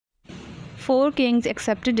Four kings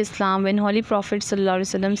accepted Islam when Holy Prophet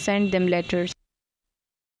ﷺ sent them letters.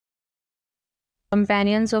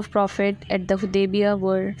 Companions of Prophet at the Hudaybiyah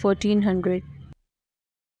were 1400.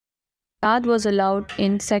 Jihad was allowed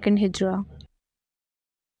in second Hijrah.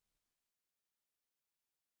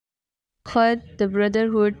 Khad, the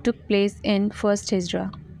Brotherhood, took place in first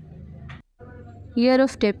Hijrah. Year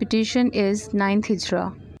of deputation is ninth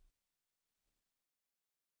Hijrah.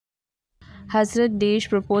 Hazrat Desh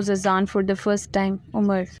proposed Azan for the first time,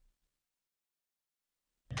 Umar.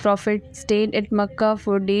 Prophet stayed at Makkah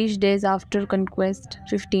for days after conquest,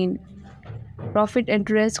 15. Prophet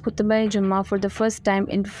addressed Khutbah Jummah for the first time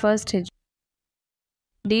in first Hijrah.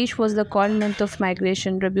 Desh was the called month of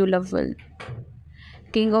migration, Rabiul Awwal.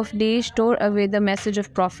 King of Desh tore away the message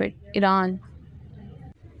of Prophet, Iran.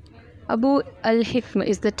 Abu al-Hikm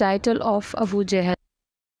is the title of Abu Jahl.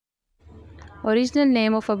 Original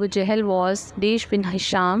name of Abu Jahl was Desh bin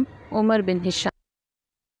Hisham, Umar bin Hisham.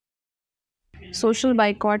 Social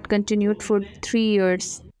boycott continued for 3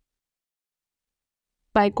 years.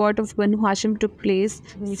 Boycott of Banu Hashim took place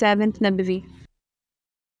 7th Nabawi.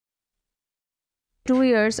 2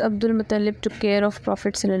 years Abdul Muttalib took care of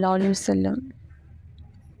Prophet ﷺ.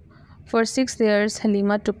 For 6 years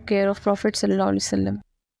Halima took care of Prophet ﷺ.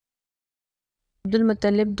 Abdul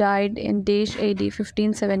Muttalib died in Desh AD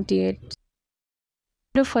 1578.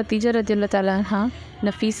 Of Khatija radiallahu ta'ala anha,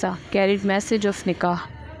 Nafisa carried message of nikah.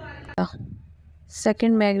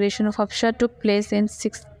 Second migration of Habsha took place in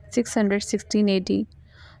 616 AD.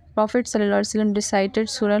 Prophet ﷺ recited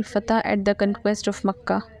Surah Al-Fatah at the conquest of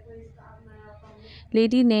Makkah.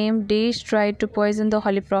 Lady named Desh tried to poison the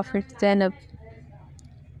Holy Prophet Zainab.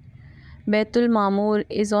 Baitul Mamur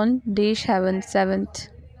is on Desh heaven, 7th.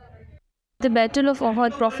 The Battle of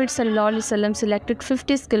Uhud, Prophet ﷺ selected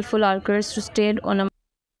 50 skillful archers to stand on a.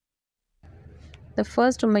 The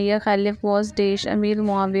first Umayyad Caliph was Desh Amir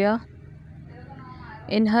Muawiyah.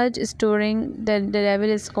 In Hajj storing that the devil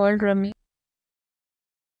is called Rami.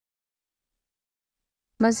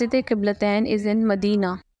 Masjid Qiblatain is in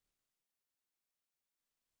Medina.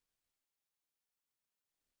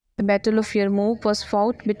 The Battle of Yarmouk was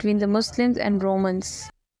fought between the Muslims and Romans.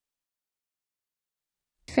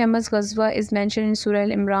 Famous Ghazwa is mentioned in Surah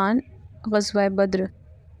Al-Imran, Ghazwa Badr,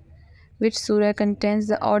 which surah contains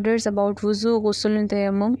the orders about wuzu, ghusl and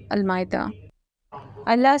tayammum, Al-Ma'idah.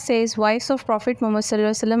 Allah says, wives of Prophet Muhammad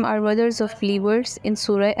ﷺ are mothers of believers in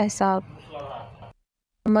Surah Ahzab.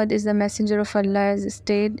 Muhammad is the messenger of Allah as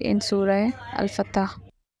stated in Surah Al-Fatah.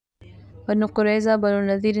 Banu Qurayza, Banu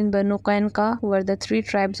Nadir and Banu Qainqa were the 3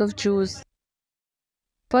 tribes of Jews.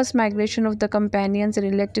 First migration of the companions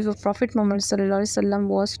and relatives of Prophet Muhammad ﷺ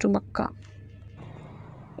was to Makkah.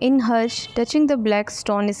 In Hajj, touching the black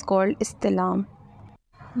stone is called Istilam.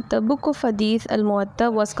 The book of Hadith Al-Muwatta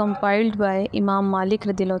was compiled by Imam Malik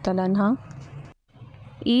radiallahu ta'ala anha.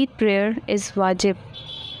 Eid prayer is wajib.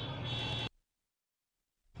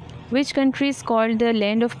 Which country is called the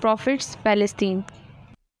land of prophets? Palestine.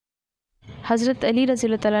 Hazrat Ali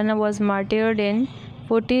radiallahu ta'ala anha was martyred in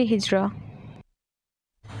 40 Hijrah.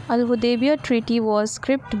 Al-Hudaybiyah Treaty was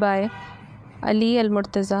scripted by Ali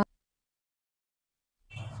al-Murtaza.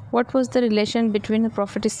 What was the relation between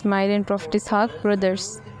Prophet Ismail and Prophet Ishaq,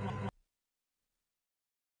 brothers?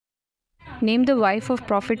 Name the wife of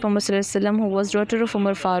Prophet Muhammad ﷺ who was daughter of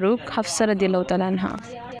Umar Farooq, Hafsa radiallahu ta'ala anha.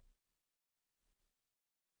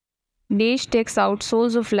 Desh takes out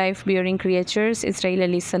souls of life-bearing creatures, Israel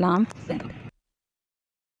alayhi salam.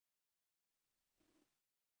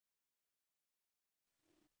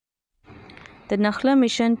 The Nakhla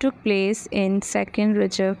mission took place in 2nd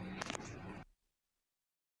Rajab.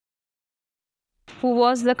 Who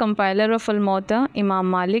was the compiler of Al-Muwatta? Imam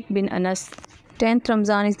Malik bin Anas. 10th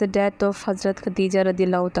Ramzan is the death of Hazrat Khadija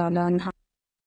radiallahu ta'ala anha.